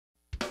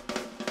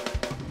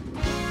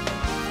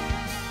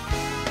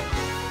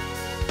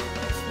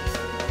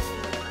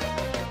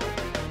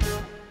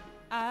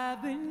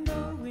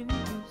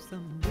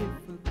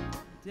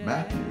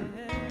Matthew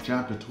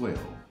chapter 12,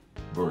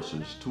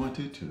 verses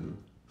 22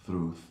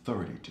 through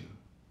 32.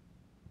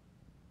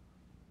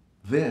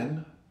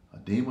 Then a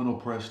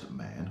demon-oppressed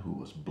man who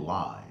was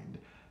blind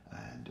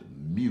and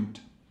mute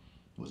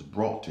was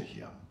brought to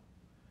him,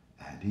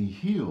 and he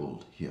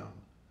healed him,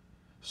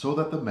 so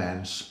that the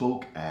man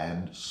spoke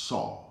and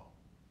saw.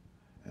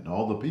 And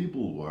all the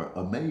people were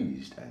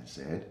amazed and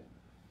said,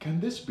 "Can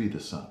this be the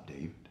son of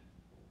David?"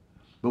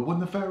 But when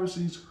the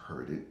Pharisees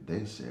heard it,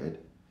 they said,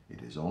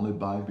 "It is only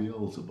by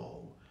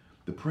Beelzebul,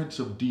 the prince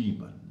of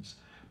demons,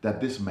 that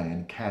this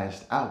man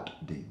cast out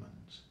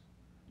demons."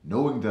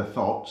 Knowing their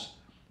thoughts,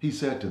 he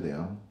said to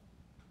them,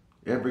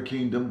 "Every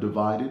kingdom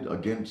divided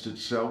against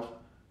itself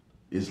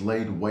is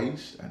laid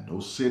waste, and no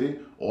city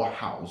or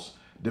house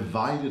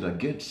divided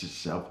against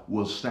itself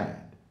will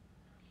stand.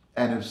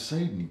 And if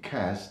Satan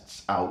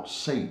casts out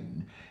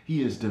Satan,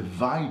 he is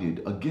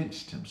divided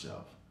against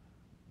himself.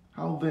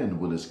 How then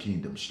will his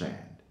kingdom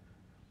stand?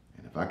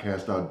 And if I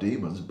cast out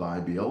demons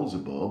by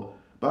Beelzebub,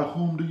 by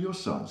whom do your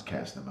sons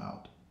cast them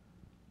out?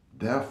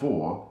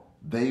 Therefore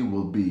they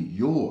will be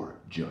your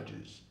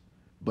judges.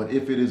 But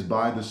if it is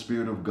by the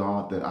Spirit of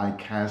God that I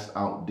cast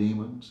out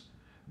demons,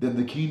 then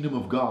the kingdom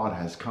of God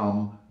has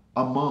come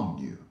among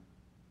you.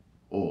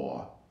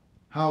 Or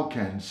how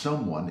can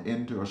someone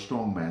enter a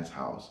strong man's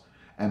house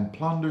and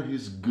plunder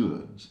his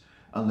goods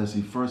unless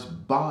he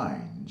first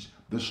binds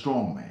the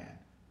strong man?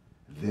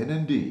 Then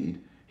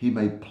indeed he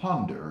may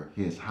plunder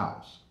his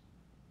house.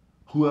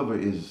 Whoever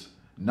is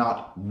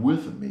not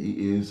with me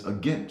is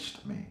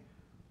against me,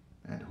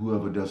 and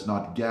whoever does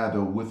not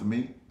gather with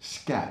me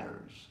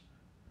scatters.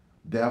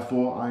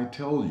 Therefore I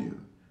tell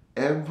you,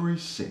 every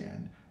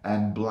sin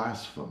and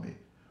blasphemy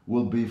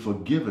will be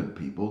forgiven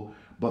people,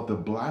 but the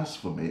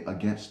blasphemy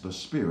against the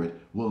Spirit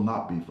will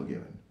not be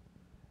forgiven.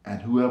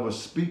 And whoever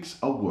speaks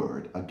a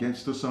word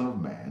against the Son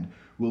of Man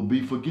will be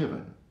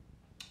forgiven.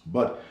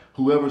 But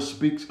whoever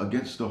speaks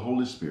against the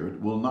Holy Spirit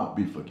will not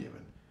be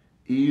forgiven,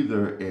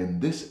 either in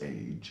this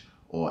age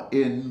or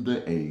in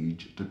the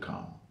age to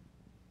come.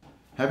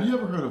 Have you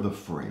ever heard of the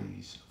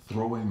phrase,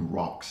 throwing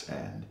rocks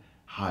and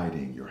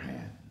hiding your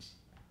hands?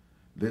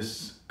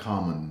 This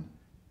common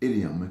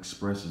idiom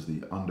expresses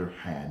the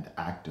underhand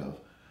act of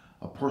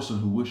a person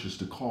who wishes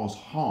to cause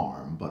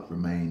harm but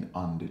remain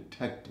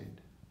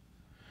undetected.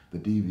 The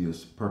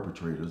devious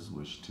perpetrators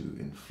wish to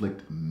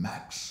inflict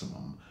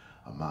maximum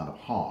amount of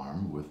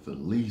harm with the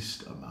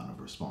least amount of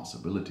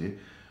responsibility,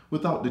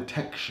 without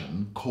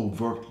detection,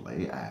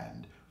 covertly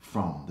and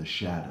from the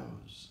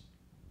shadows.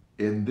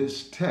 In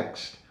this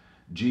text,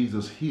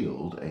 Jesus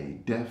healed a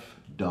deaf,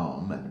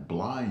 dumb, and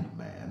blind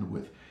man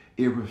with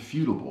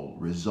irrefutable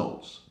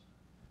results.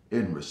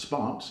 In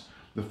response,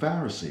 the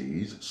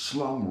Pharisees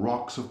slung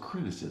rocks of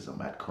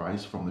criticism at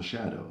Christ from the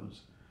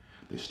shadows.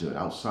 They stood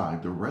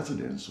outside the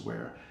residence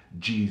where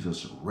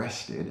Jesus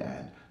rested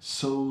and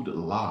sowed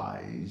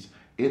lies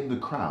in the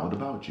crowd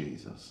about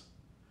Jesus.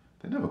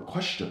 They never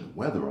questioned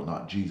whether or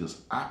not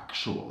Jesus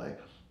actually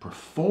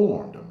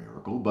performed a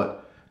miracle,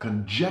 but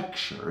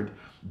conjectured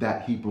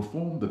that he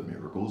performed the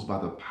miracles by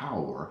the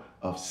power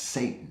of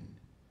Satan.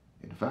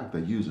 In fact,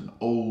 they use an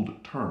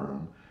old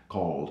term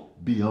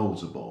called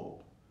Beelzebul,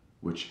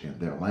 which in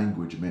their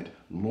language meant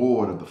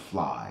Lord of the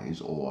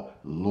Flies or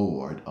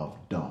Lord of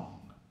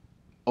Dung.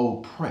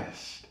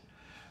 Oppressed.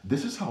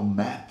 This is how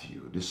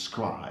Matthew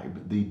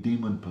described the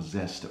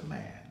demon-possessed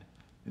man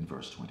in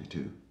verse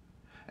 22.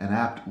 An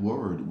apt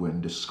word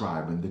when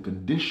describing the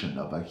condition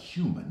of a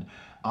human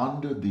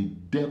under the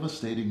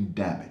devastating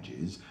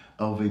damages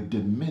of a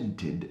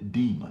demented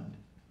demon.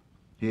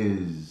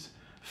 His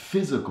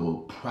physical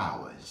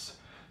prowess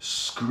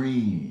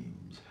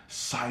screams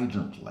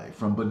silently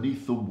from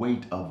beneath the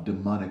weight of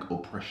demonic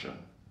oppression.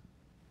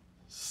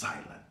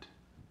 Silent,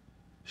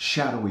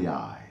 shadowy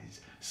eyes,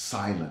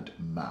 silent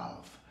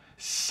mouth,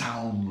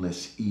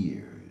 soundless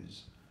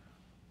ears.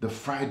 The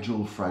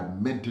fragile,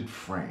 fragmented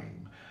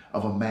frame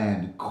of a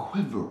man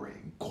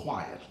quivering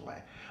quietly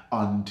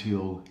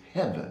until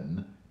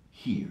heaven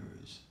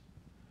hears.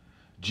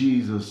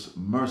 Jesus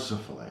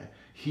mercifully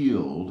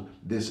healed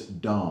this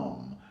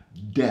dumb,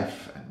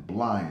 deaf, and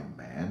blind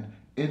man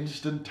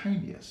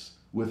instantaneous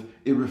with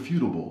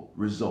irrefutable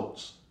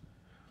results.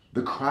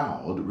 The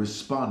crowd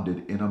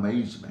responded in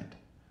amazement,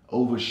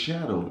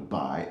 overshadowed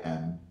by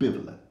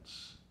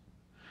ambivalence.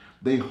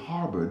 They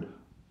harbored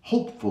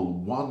hopeful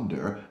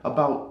wonder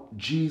about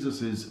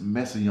Jesus'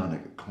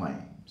 messianic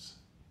claims.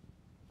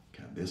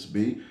 Can this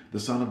be the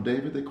Son of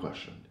David? They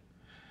questioned.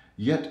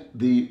 Yet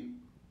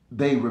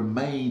they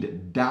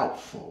remained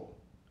doubtful.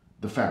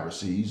 The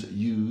Pharisees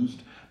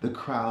used the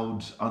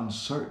crowd's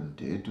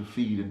uncertainty to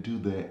feed into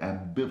their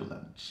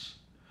ambivalence.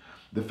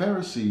 The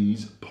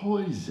Pharisees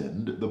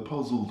poisoned the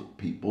puzzled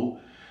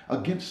people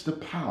against the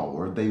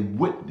power they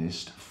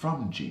witnessed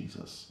from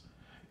Jesus.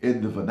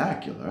 In the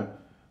vernacular,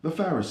 the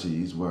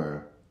Pharisees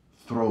were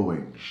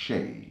throwing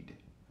shade.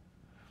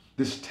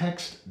 This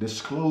text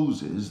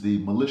discloses the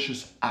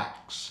malicious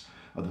acts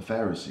of the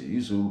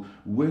Pharisees who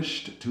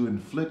wished to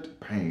inflict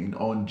pain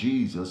on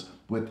Jesus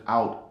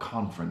without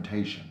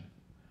confrontation.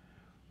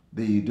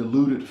 The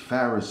deluded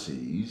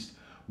Pharisees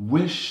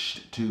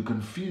wished to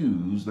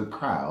confuse the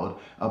crowd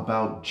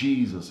about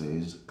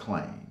Jesus'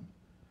 claim.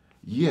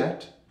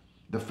 Yet,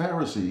 the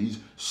Pharisees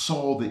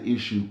saw the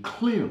issue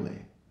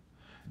clearly.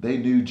 They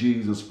knew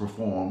Jesus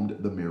performed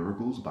the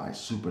miracles by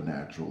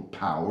supernatural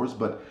powers,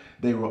 but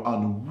they were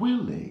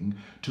unwilling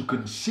to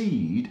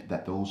concede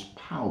that those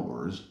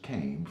powers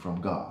came from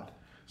God.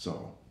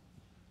 So,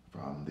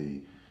 from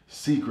the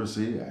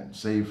secrecy and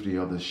safety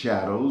of the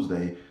shadows,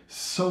 they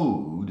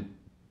sowed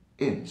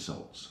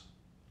insults.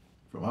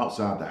 From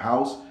outside the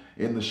house,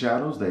 in the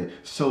shadows, they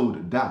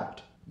sowed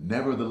doubt.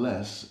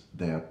 Nevertheless,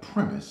 their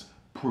premise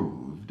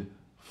proved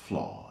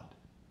flawed.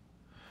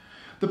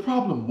 The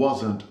problem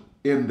wasn't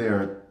in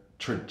their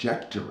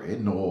trajectory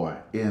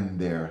nor in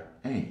their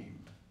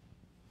aim.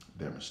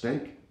 Their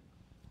mistake?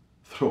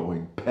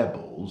 Throwing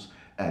pebbles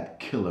at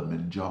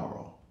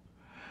Kilimanjaro.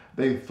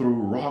 They threw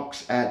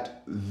rocks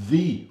at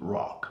the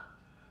rock.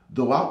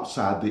 Though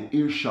outside the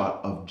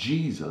earshot of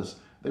Jesus,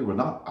 they were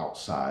not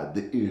outside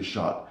the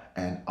earshot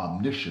and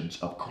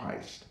omniscience of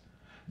Christ.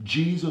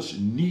 Jesus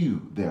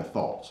knew their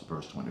thoughts,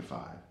 verse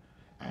 25.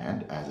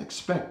 And as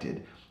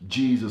expected,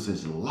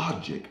 Jesus'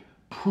 logic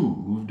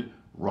proved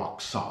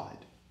rock solid.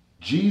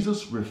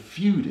 Jesus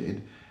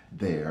refuted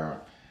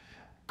their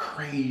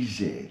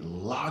crazy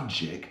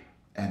logic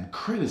and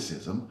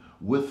criticism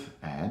with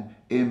an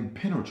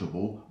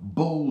impenetrable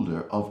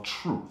boulder of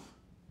truth.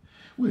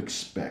 We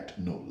expect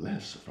no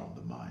less from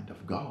the mind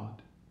of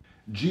God.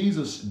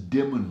 Jesus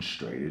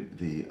demonstrated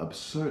the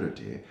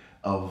absurdity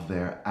of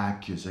their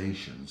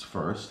accusations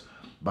first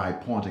by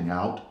pointing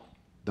out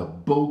the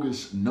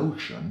bogus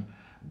notion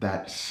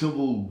that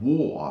civil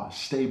war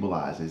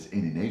stabilizes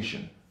any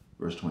nation,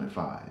 verse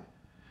 25.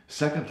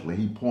 Secondly,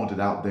 he pointed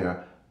out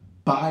their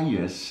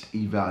biased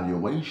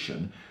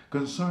evaluation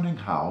concerning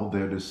how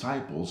their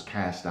disciples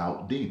cast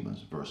out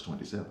demons, verse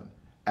 27.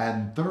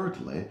 And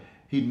thirdly,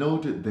 he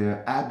noted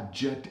their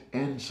abject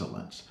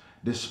insolence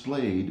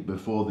displayed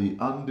before the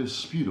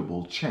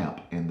undisputable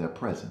champ in their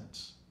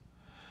presence.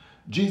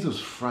 Jesus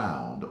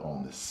frowned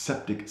on the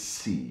septic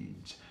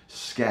seeds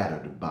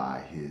scattered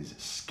by his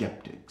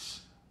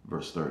skeptics,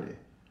 verse 30.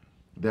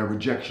 Their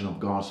rejection of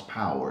God's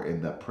power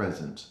in their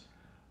presence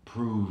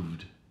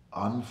proved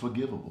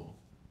unforgivable,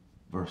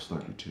 verse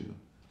 32.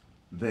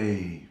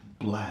 They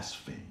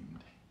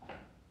blasphemed.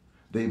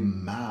 They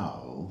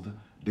mouthed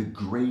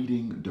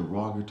degrading,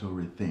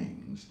 derogatory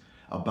things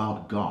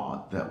about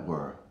God that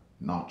were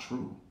not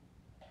true.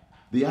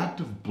 The act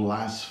of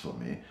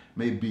blasphemy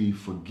may be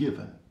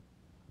forgiven.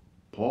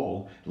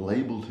 Paul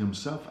labeled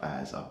himself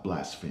as a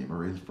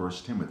blasphemer in 1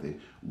 Timothy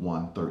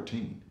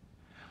 1:13,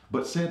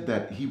 but said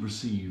that he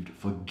received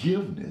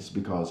forgiveness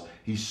because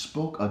he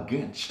spoke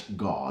against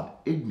God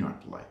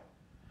ignorantly.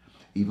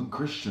 Even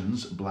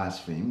Christians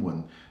blaspheme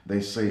when they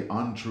say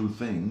untrue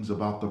things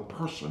about the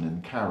person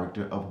and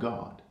character of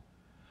God.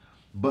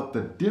 But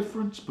the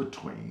difference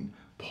between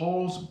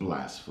Paul's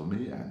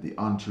blasphemy and the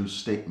untrue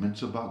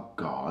statements about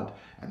God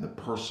and the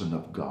person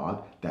of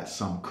God that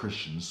some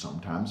Christians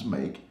sometimes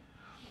make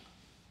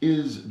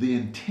is the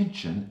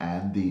intention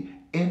and the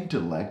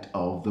intellect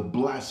of the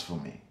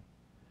blasphemy.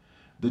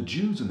 The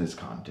Jews in this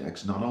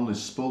context not only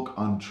spoke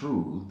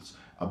untruths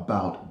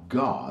about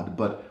God,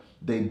 but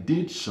they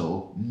did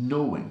so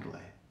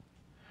knowingly.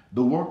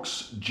 The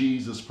works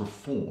Jesus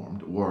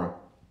performed were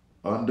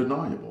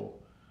undeniable.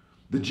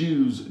 The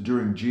Jews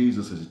during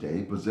Jesus'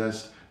 day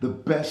possessed the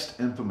best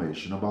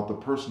information about the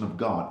person of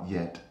God,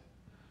 yet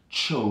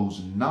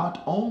chose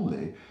not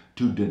only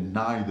to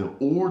deny the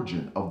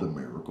origin of the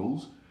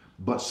miracles,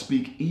 but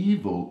speak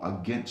evil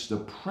against the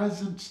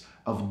presence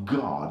of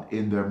God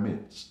in their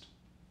midst.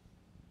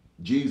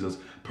 Jesus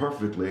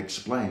perfectly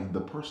explained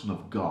the person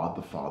of God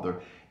the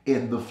Father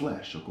in the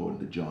flesh, according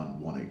to John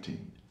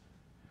 1:18.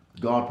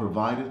 God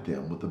provided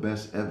them with the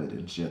best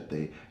evidence, yet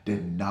they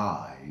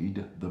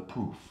denied the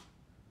proof.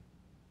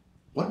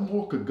 What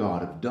more could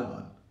God have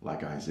done,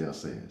 like Isaiah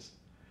says?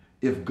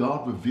 If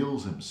God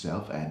reveals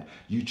himself and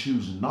you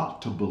choose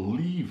not to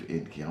believe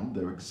in him,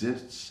 there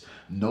exists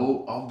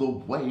no other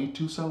way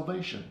to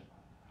salvation.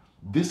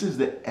 This is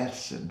the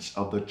essence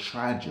of the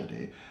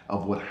tragedy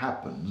of what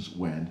happens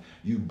when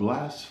you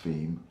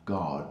blaspheme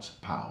God's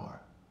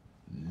power.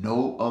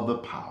 No other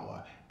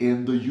power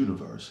in the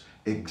universe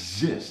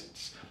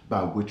exists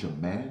by which a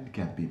man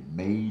can be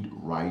made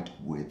right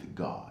with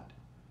God.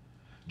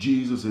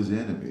 Jesus'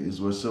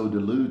 enemies were so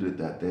deluded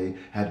that they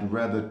had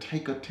rather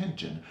take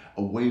attention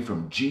away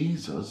from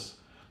Jesus,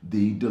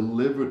 the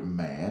delivered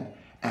man,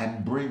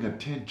 and bring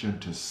attention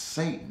to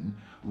Satan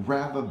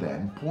rather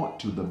than point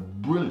to the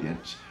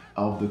brilliance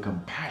of the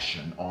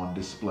compassion on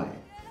display.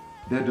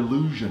 Their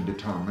delusion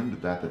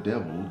determined that the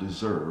devil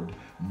deserved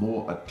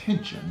more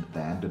attention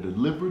than the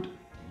delivered,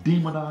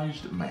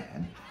 demonized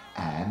man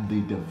and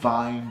the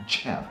divine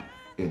champ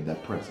in their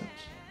presence.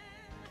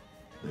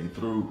 They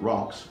threw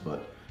rocks,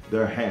 but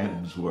their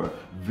hands were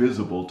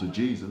visible to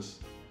Jesus.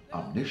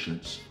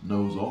 Omniscience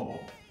knows all.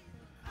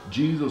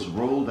 Jesus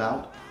rolled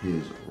out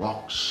his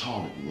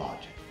rock-solid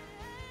logic.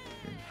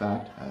 In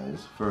fact,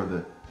 as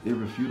further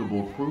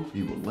irrefutable proof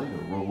he would later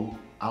roll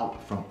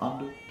out from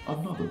under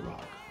another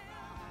rock.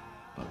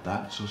 But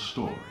that's a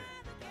story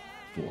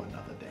for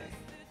another day.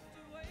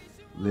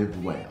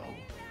 Live well,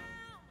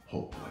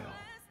 hope well.